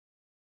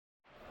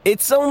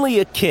It's only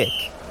a kick,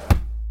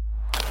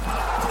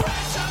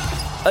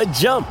 a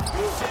jump,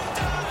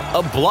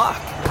 a block.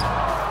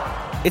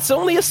 It's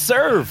only a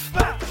serve.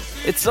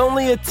 It's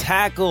only a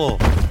tackle,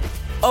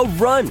 a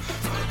run.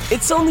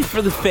 It's only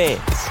for the fans.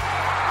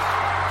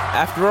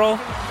 After all,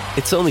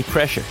 it's only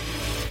pressure.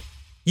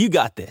 You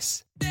got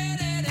this.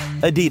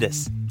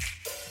 Adidas.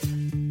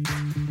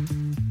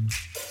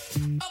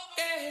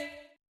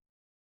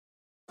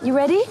 You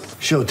ready?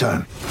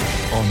 Showtime.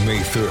 On May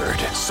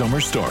 3rd, summer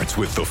starts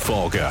with The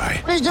Fall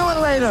Guy. Let's do it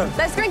later.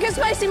 Let's drink a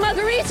spicy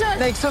margarita.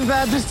 Make some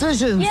bad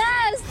decisions.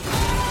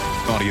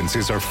 Yes!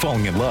 Audiences are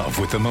falling in love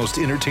with the most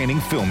entertaining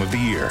film of the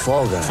year.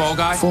 Fall Guy. Fall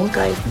Guy? Fall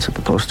Guy. That's what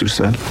the poster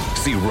said.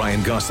 See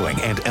Ryan Gosling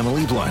and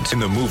Emily Blunt in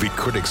the movie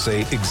critics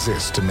say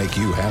exists to make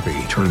you happy.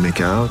 Trying to make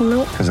it out?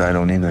 Nope. Because I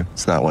don't either.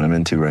 It's not what I'm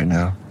into right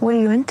now. What are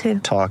you into?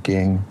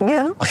 Talking.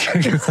 Yeah.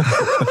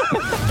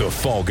 The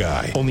Fall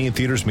Guy. Only in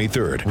theaters May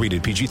 3rd.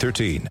 Rated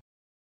PG-13.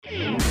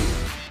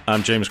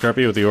 I'm James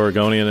Krepke with the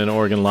Oregonian and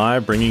Oregon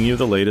Live, bringing you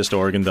the latest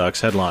Oregon Ducks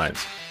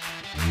headlines.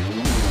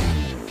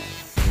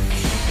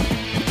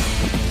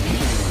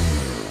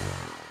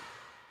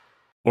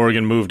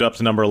 Oregon moved up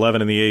to number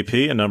 11 in the AP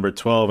and number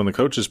 12 in the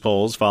coaches'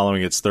 polls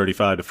following its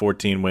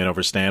 35-14 win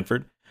over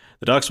Stanford.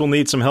 The Ducks will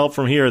need some help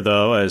from here,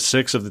 though, as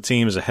 6 of the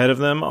teams ahead of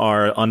them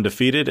are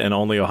undefeated and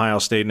only Ohio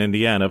State and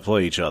Indiana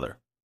play each other.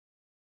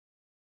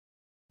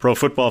 Pro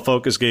Football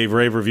Focus gave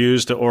rave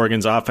reviews to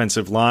Oregon's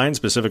offensive line,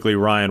 specifically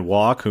Ryan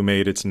Walk, who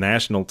made its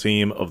National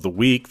Team of the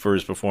Week for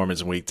his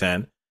performance in Week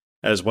 10,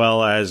 as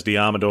well as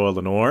Diamador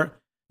Lenoir.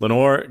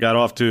 Lenoir got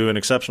off to an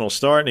exceptional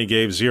start, and he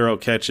gave 0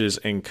 catches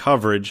in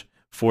coverage,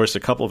 forced a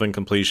couple of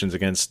incompletions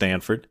against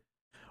Stanford.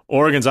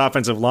 Oregon's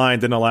offensive line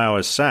didn't allow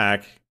a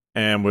sack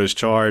and was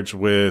charged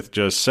with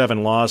just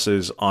 7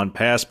 losses on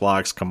pass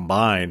blocks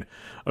combined,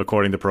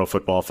 according to Pro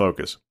Football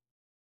Focus.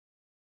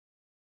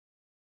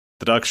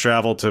 The Ducks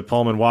travel to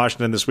Pullman,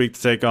 Washington this week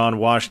to take on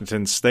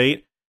Washington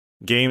State.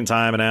 Game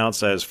time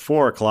announced as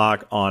 4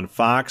 o'clock on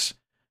Fox.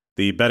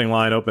 The betting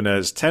line opened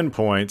as 10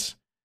 points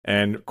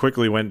and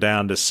quickly went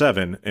down to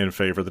 7 in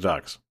favor of the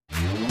Ducks.